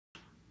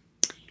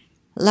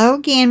Hello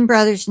again,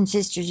 brothers and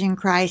sisters in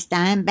Christ.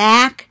 I am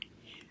back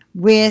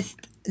with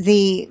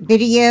the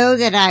video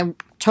that I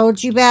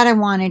told you about I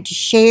wanted to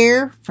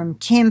share from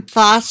Tim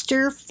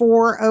Foster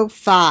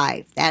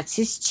 405. That's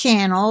his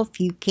channel. If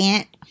you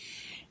can't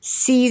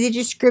see the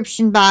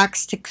description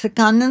box to click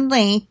on the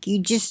link, you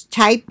just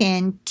type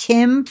in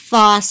Tim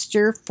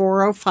Foster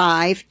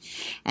 405,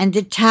 and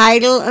the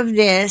title of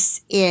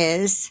this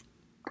is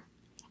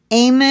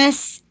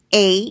Amos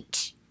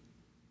 8,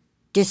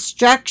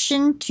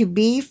 Destruction to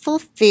be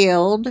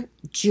fulfilled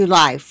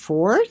July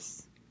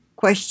 4th?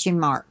 Question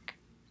mark.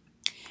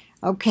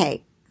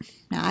 Okay,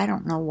 now I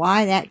don't know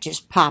why that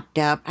just popped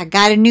up. I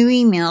got a new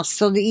email,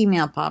 so the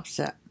email pops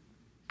up.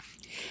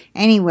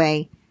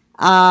 Anyway,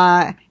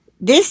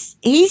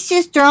 he's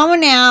just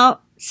throwing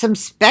out some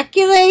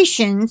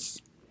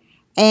speculations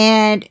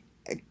and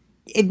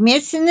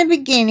admits in the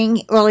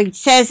beginning, well, he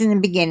says in the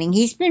beginning,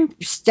 he's been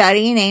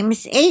studying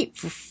Amos 8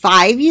 for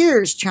 5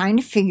 years trying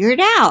to figure it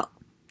out.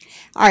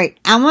 All right,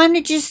 I want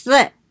to just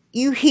let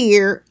you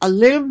hear a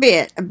little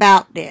bit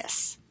about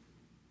this.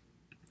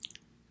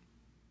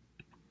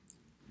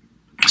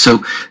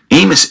 So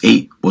Amos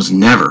 8 was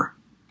never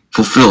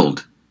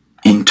fulfilled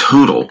in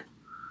total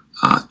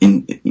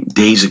in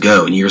days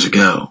ago and years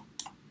ago.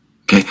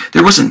 Okay,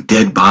 there wasn't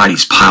dead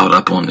bodies piled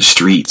up on the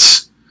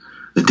streets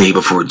the day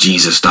before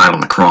Jesus died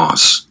on the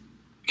cross.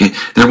 Okay,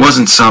 there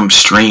wasn't some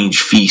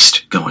strange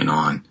feast going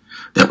on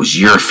that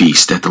was your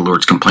feast that the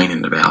Lord's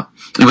complaining about.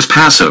 It was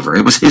Passover.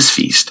 It was his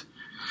feast.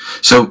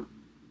 So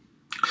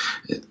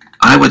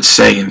I would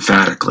say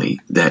emphatically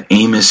that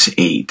Amos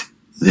 8,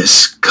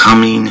 this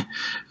coming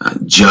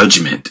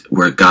judgment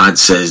where God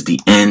says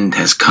the end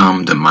has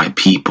come to my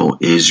people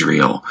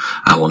Israel.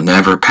 I will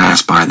never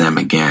pass by them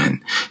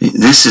again.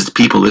 This is the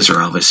people of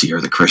Israel, obviously,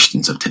 are the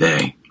Christians of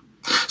today.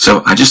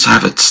 So I just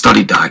have a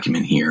study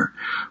document here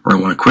where I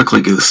want to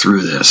quickly go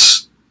through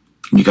this.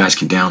 You guys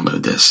can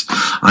download this.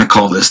 I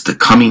call this the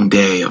coming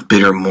day of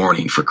bitter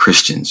mourning for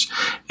Christians.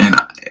 And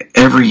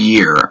every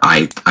year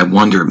I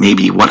wonder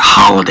maybe what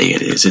holiday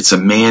it is. It's a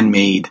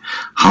man-made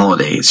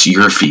holiday. It's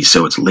your feast.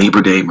 So it's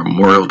Labor Day,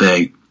 Memorial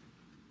Day,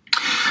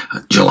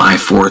 July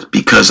 4th,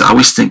 because I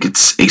always think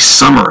it's a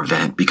summer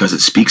event because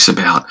it speaks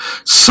about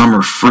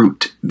summer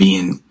fruit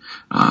being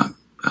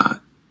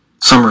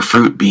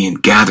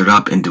gathered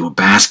up into a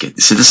basket.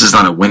 So this is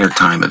not a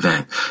wintertime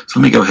event. So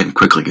let me go ahead and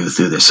quickly go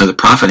through this. So the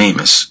prophet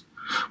Amos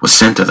was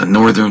sent to the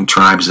northern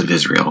tribes of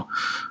Israel.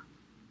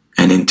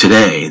 And in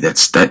today,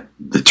 that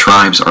the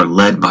tribes are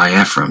led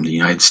by Ephraim, the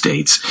United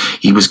States.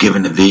 He was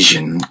given a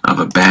vision of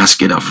a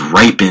basket of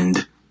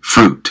ripened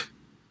fruit.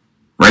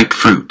 Ripe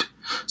fruit.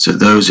 So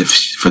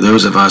for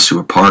those of us who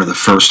are part of the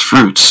first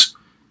fruits,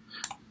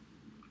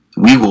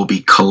 we will be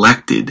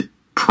collected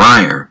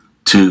prior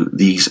to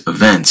these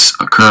events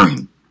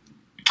occurring.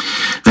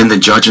 Then the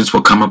judgments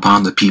will come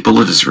upon the people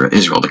of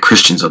Israel, the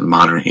Christians of the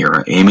modern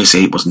era. Amos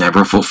 8 was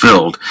never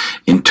fulfilled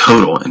in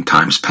total in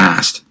times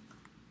past.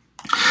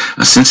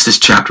 Since this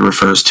chapter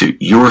refers to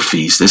your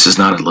feast, this is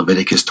not a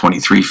Leviticus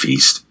 23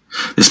 feast.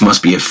 This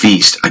must be a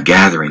feast, a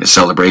gathering, a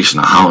celebration,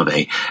 a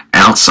holiday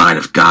outside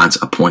of God's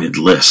appointed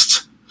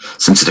lists,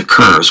 since it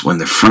occurs when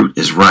the fruit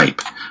is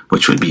ripe,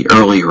 which would be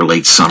early or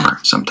late summer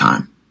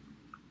sometime.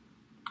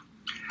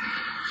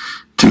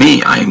 To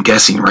me, I am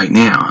guessing right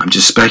now, I'm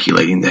just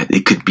speculating that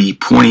it could be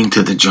pointing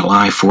to the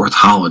July 4th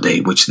holiday,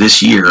 which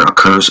this year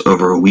occurs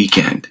over a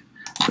weekend.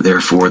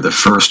 Therefore, the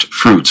first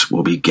fruits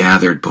will be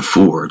gathered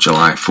before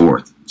July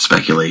 4th.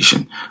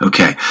 Speculation.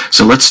 Okay,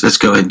 so let's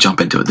go ahead and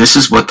jump into it. This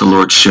is what the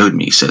Lord showed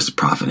me, says the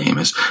prophet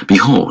Amos.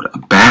 Behold, a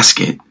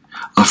basket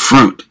of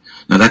fruit.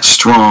 Now that's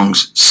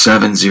Strong's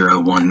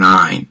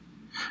 7019.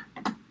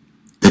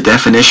 The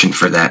definition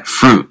for that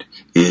fruit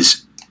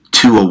is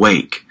to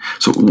awake.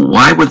 So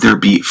why would there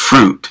be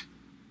fruit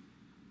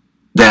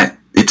that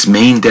its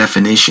main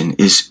definition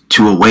is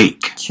to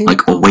awake,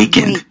 like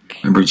awakened?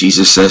 Remember,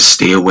 Jesus says,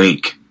 stay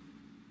awake.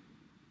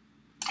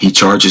 He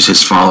charges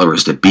his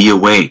followers to be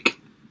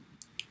awake.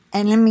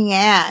 And let me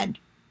add,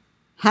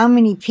 how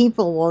many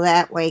people will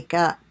that wake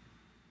up?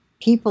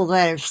 People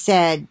that have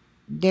said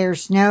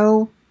there's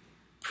no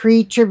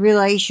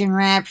pre-tribulation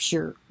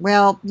rapture.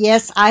 Well,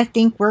 yes, I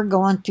think we're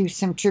going through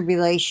some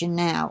tribulation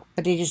now,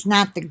 but it is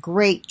not the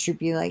great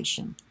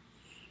tribulation.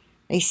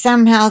 They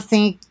somehow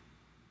think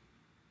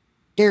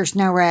there's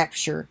no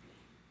rapture.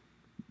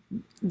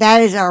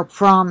 That is our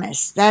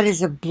promise. That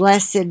is a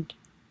blessed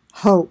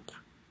hope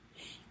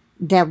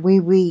that we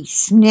be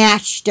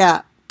snatched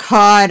up,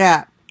 caught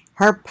up,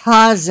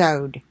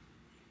 harpazoed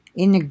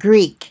in the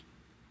Greek.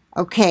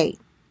 Okay,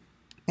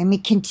 let me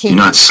continue.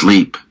 Do not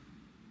sleep.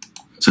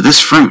 So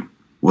this fruit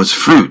was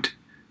fruit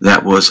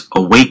that was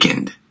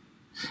awakened.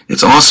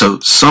 It's also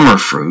summer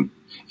fruit,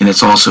 and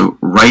it's also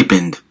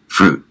ripened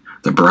fruit.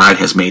 The bride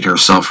has made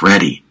herself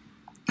ready.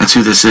 That's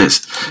who this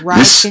is.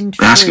 This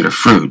basket of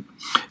fruit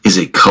is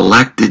a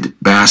collected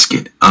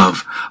basket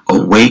of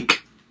the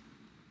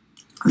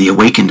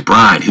awakened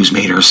bride who's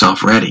made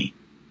herself ready.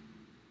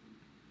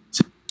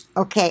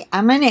 Okay,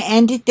 I'm going to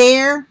end it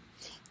there.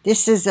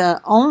 This is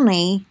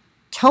only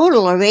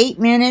total of 8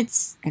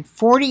 minutes and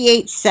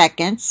 48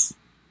 seconds.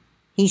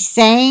 He's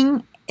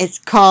saying it's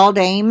called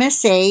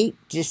Amos 8,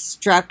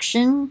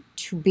 Destruction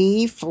to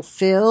be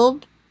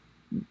Fulfilled,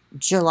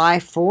 July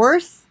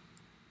 4th.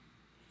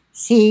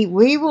 See,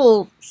 we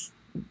will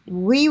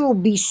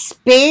be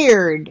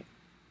spared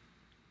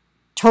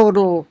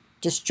total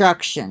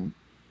destruction.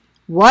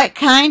 What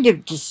kind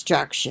of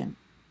destruction?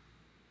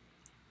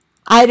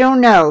 I don't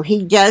know.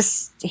 He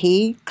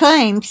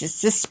claims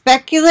it's a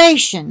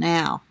speculation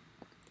now.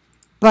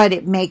 But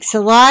it makes a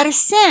lot of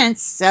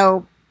sense.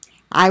 So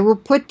I will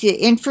put the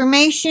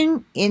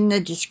information in the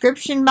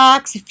description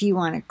box if you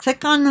want to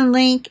click on the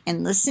link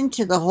and listen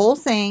to the whole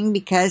thing,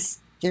 because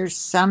there's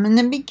some in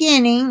the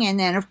beginning, and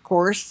then of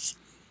course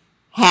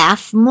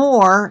half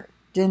more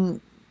than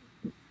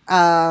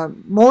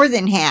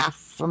half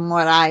from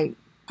what I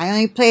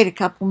only played a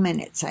couple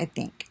minutes, I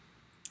think.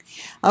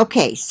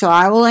 Okay, so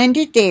I will end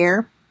it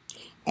there.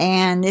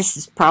 And this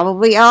is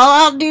probably all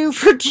I'll do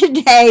for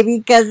today,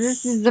 because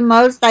this is the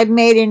most I've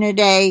made in a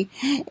day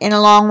in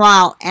a long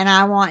while. And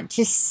I want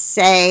to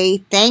say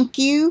thank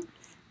you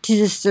to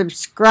the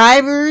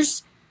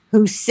subscribers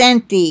who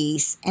sent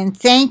these. And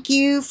thank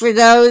you for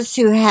those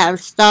who have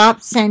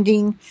stopped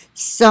sending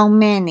so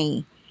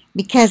many,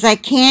 because I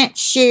can't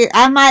share.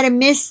 I might have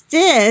missed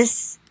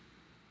this,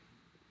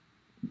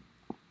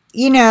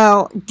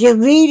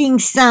 deleting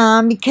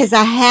some, because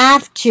I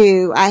have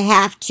to,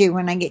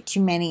 when I get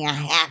too many, I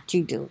have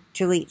to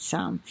delete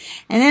some.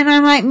 And then I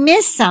might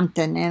miss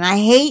something, and I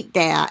hate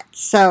that.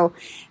 So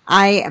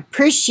I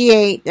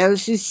appreciate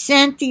those who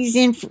sent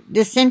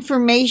this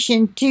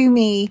information to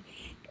me,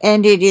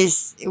 and it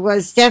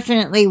was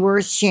definitely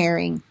worth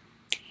sharing.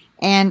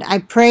 And I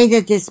pray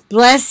that this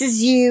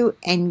blesses you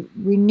and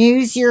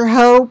renews your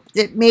hope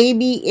that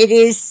maybe it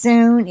is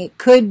soon. It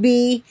could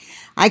be.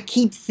 I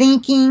keep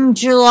thinking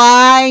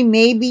July,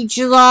 maybe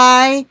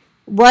July.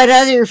 What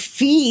other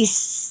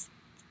feasts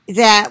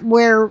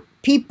where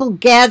people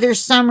gather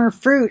summer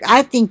fruit?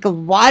 I think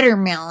of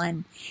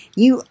watermelon.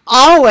 You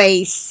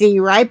always see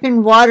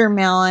ripened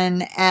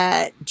watermelon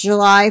at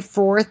July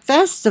 4th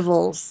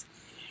festivals.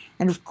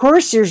 And of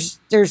course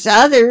there's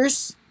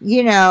others,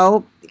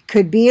 it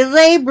could be a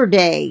Labor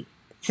Day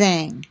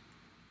thing.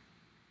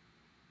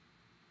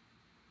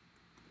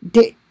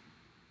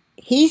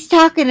 He's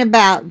talking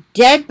about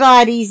dead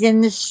bodies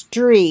in the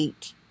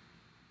street.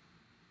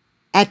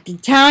 At the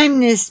time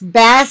this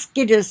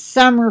basket of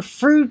summer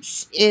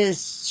fruits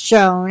is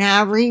shown,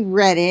 however he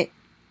read it,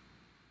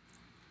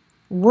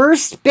 we're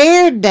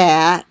spared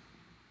that.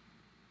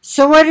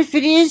 So what if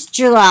it is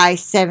July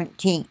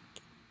 17th?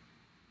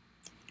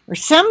 Or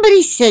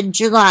somebody said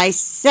July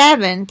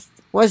 7th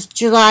was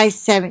July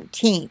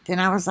 17th.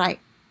 And I was like,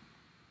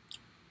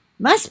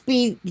 must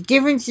be the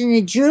difference in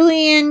the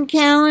Julian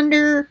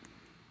calendar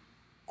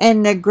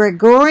and the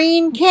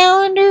Gregorian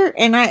calendar,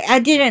 and I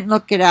didn't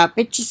look it up.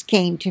 It just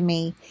came to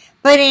me.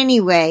 But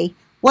anyway,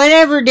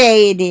 whatever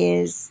day it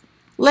is,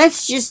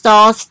 let's just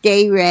all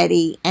stay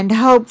ready and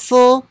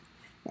hopeful,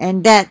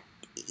 and that,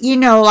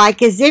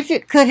 like as if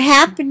it could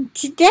happen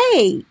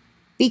today,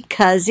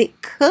 because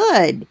it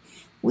could.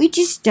 We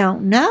just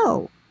don't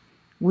know.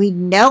 We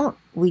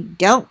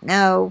don't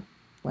know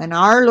when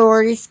our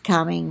Lord is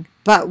coming,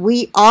 but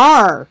we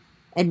are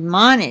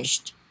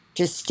admonished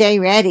to stay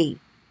ready,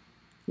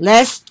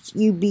 lest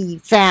you be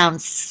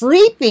found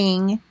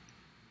sleeping,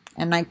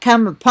 and I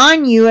come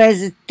upon you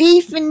as a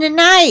thief in the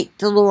night,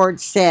 the Lord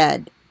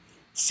said.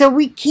 So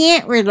we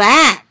can't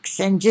relax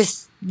and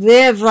just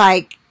live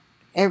like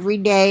every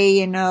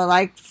day,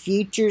 like the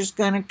future's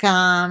going to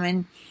come.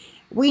 And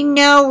we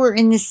know we're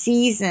in the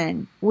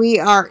season. We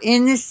are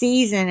in the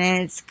season,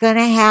 and it's going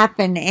to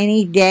happen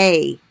any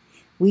day.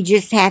 We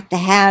just have to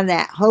have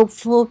that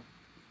hopeful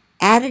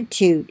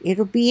attitude.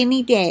 It'll be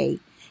any day.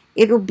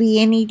 It'll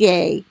be any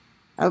day.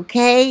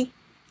 Okay?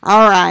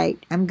 All right.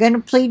 I'm going to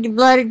plead the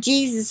blood of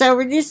Jesus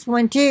over this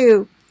one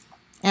too.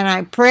 And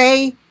I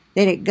pray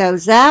that it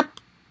goes up.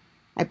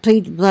 I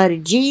plead the blood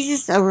of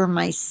Jesus over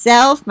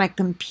myself, my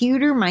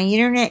computer, my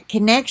internet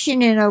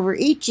connection, and over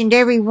each and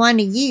every one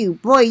of you.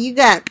 Boy, you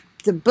got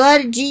the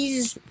blood of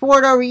Jesus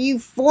poured over you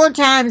 4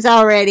 times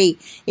already,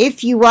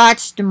 if you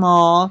watched them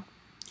all.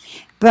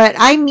 But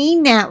I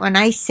mean that when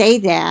I say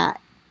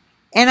that.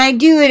 And I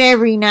do it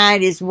every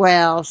night as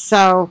well.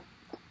 So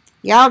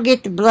y'all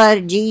get the blood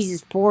of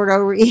Jesus poured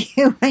over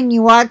you when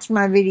you watch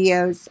my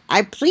videos.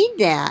 I plead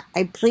that.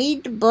 I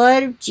plead the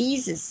blood of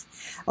Jesus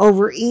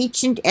over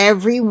each and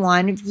every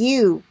one of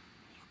you,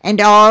 and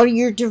all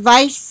your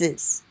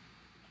devices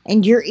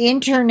and your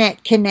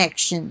internet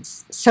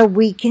connections, so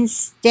we can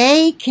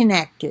stay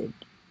connected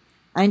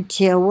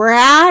until we're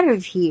out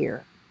of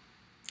here.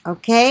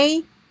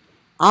 Okay?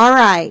 All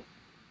right.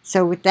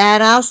 So with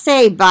that, I'll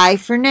say bye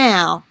for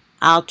now.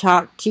 I'll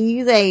talk to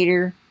you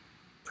later.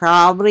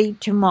 Probably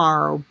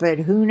tomorrow, but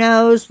who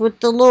knows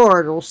what the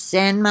Lord will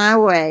send my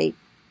way.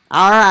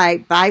 All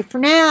right, bye for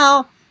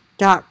now.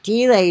 Talk to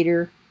you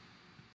later.